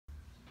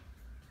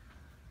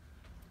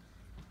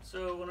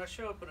So when I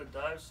show up at a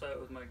dive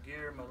site with my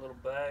gear, my little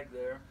bag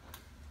there,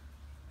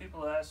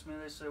 people ask me,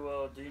 they say,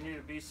 well, do you need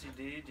a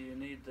BCD? Do you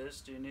need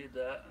this? Do you need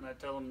that? And I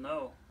tell them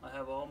no, I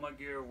have all my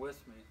gear with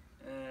me.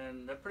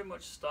 And that pretty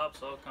much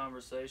stops all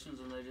conversations,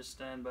 and they just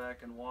stand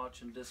back and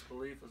watch in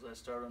disbelief as I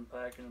start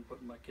unpacking and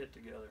putting my kit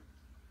together.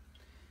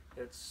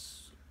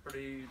 It's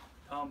pretty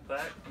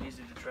compact,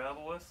 easy to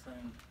travel with,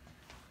 and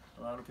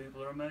a lot of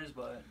people are amazed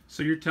by it.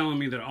 So you're telling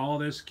me that all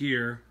this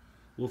gear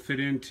will fit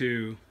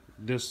into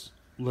this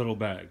little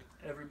bag?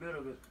 Every bit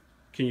of it.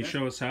 Can you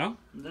show us how?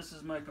 This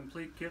is my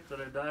complete kit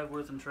that I dive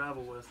with and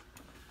travel with.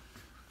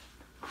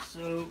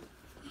 So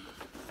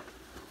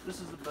this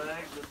is the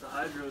bag that the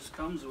Hydros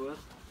comes with.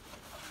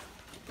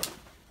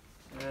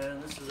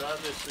 And this is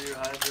obviously your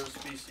Hydros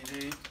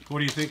BCD. What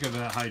do you think of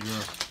that Hydro?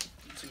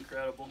 It's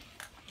incredible.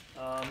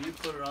 You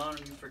put it on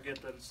and you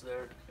forget that it's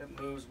there. It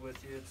moves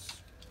with you.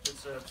 It's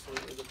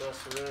absolutely the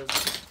best there is.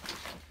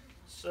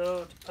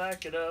 So to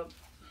pack it up,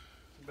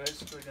 I'm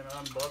basically going to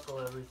unbuckle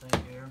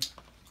everything here.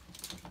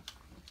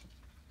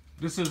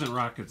 This isn't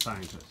rocket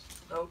scientist.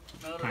 Nope,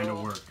 not at all. Kind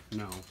of work,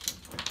 no.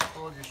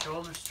 Hold your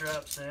shoulder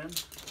straps in,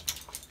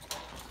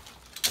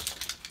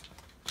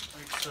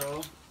 like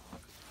so.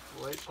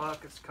 The weight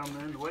pockets come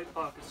in. The weight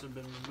pockets have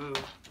been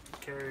removed. The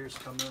carriers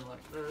come in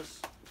like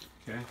this.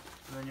 Okay.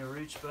 And then you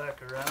reach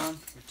back around.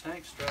 Your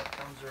tank strap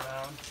comes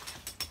around.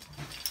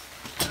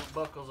 And it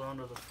buckles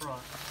onto the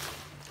front.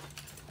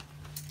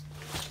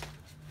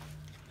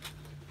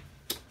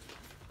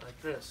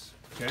 Like this.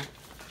 Okay.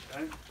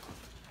 Okay.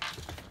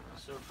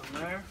 So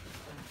from there,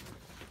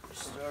 you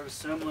start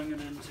assembling it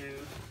into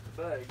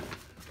the bag.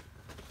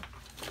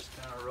 Just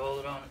kind of roll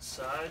it on its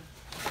side,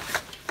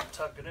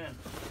 tuck it in.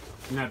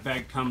 And that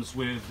bag comes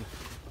with?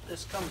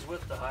 This comes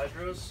with the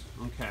Hydros.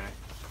 Okay.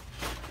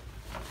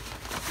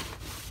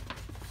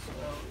 So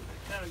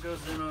it kind of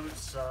goes in on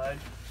its side,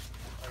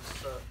 like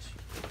such.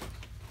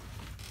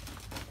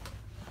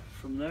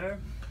 From there,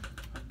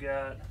 I've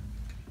got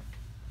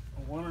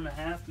a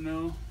 1.5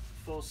 mil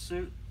full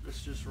suit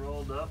that's just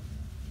rolled up.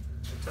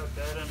 I tuck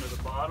that into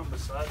the bottom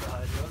beside the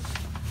Hydros,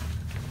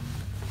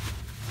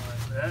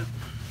 like that.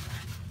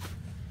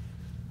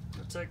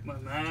 I take my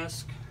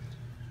mask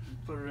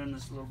and put it in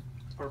this little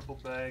purple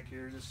bag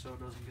here just so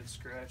it doesn't get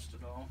scratched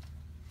at all.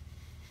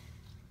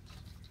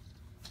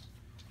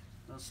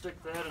 I'll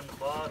stick that in the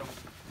bottom,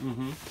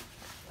 down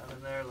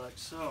in there like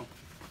so.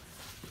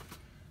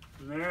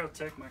 From there I'll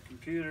take my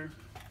computer.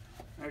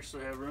 I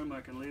actually have room, I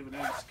can leave it in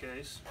its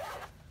case.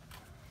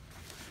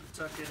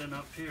 Tuck it in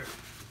up here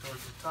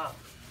towards the top.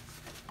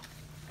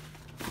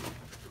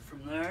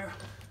 From there,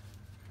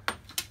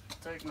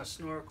 take my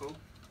snorkel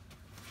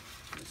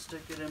and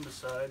stick it in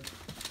beside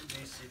the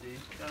BCD,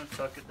 kind of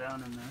tuck it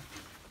down in there.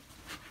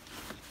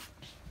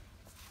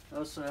 I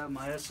also have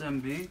my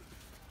SMB,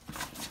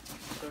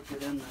 tuck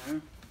it in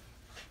there.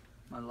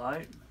 My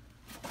light,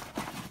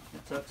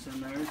 it tucks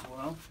in there as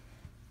well.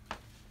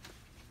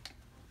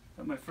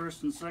 Got my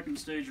first and second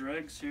stage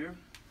regs here.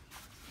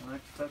 I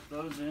like to tuck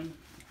those in,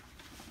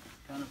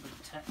 kind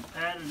of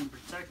padded and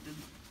protected.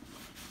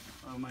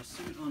 My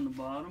suit on the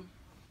bottom.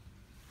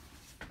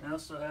 I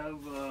also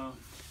have a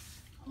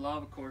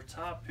lava core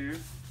top here.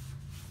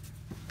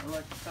 I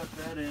like to tuck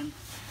that in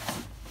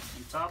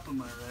on top of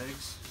my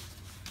legs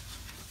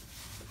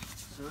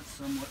so it's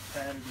somewhat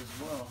padded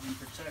as well and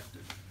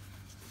protected.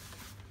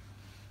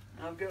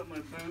 Now I've got my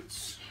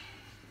boots.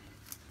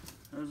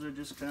 Those are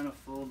just kind of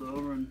fold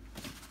over, and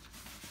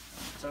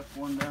I'll tuck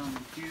one down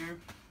in here.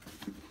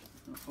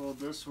 I'll fold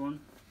this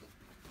one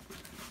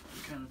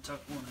and kind of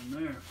tuck one in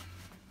there.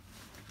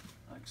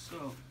 Like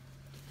so.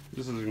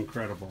 This is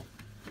incredible.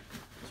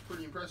 It's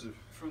pretty impressive.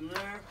 From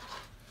there,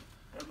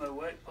 I have my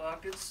weight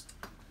pockets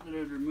that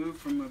I'd removed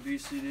from my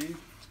BCD. You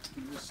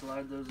just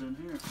slide those in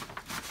here.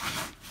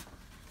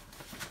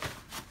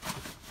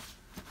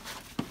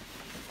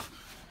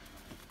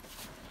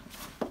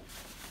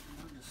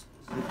 I'll just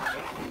zip it up.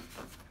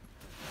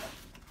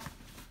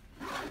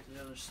 Get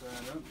the other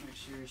side up. Make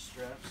sure your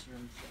straps are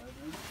inside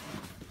there.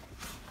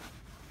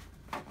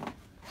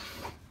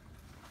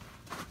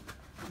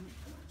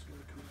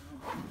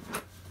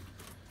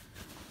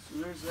 So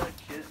there's that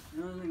kit.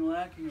 The only thing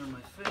lacking are my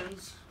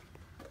fins,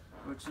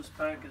 which this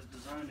pack is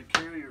designed to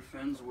carry your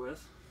fins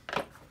with.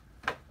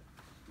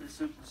 They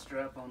simply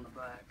strap on the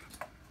back.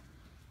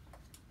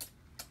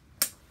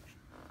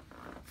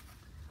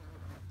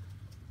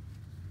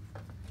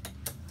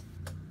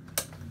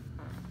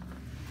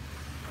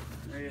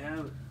 There you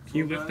have it. Can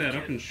you lift that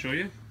up and show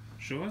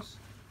us?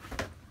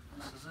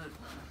 This is it.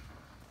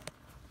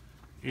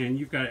 And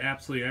you've got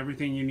absolutely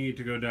everything you need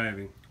to go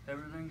diving.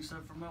 Everything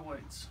except for my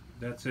weights.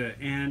 That's it.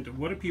 And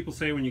what do people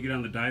say when you get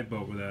on the dive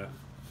boat with that?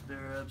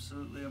 They're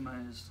absolutely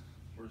amazed.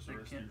 Where's the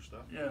rest of your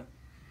stuff? Yeah.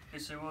 They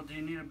say, well, do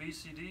you need a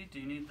BCD? Do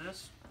you need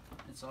this?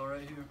 It's all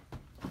right here.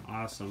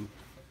 Awesome.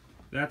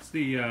 That's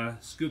the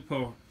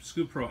SCUBAPRO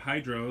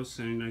Hydros,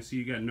 and I see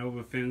you got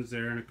Nova fins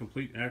there and a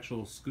complete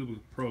actual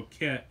SCUBAPRO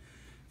kit.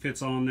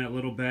 Fits all in that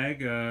little bag.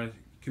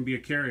 Can be a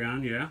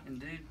carry-on, yeah?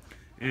 Indeed.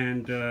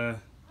 And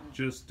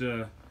just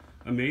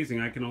amazing.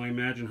 I can only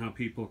imagine how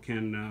people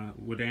can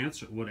would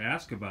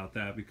ask about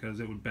that, because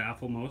it would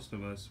baffle most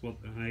of us. Well,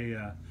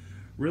 I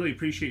really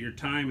appreciate your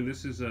time, and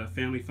this is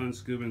Family Fun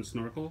Scuba and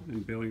Snorkel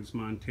in Billings,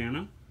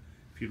 Montana.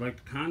 If you'd like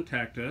to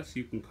contact us,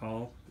 you can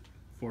call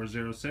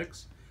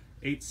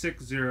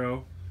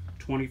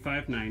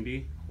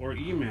 406-860-2590 or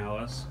email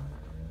us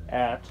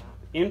at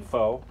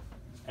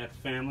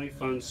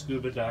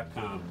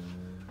info@familyfunscuba.com.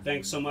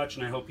 Thanks so much,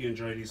 and I hope you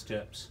enjoy these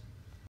tips.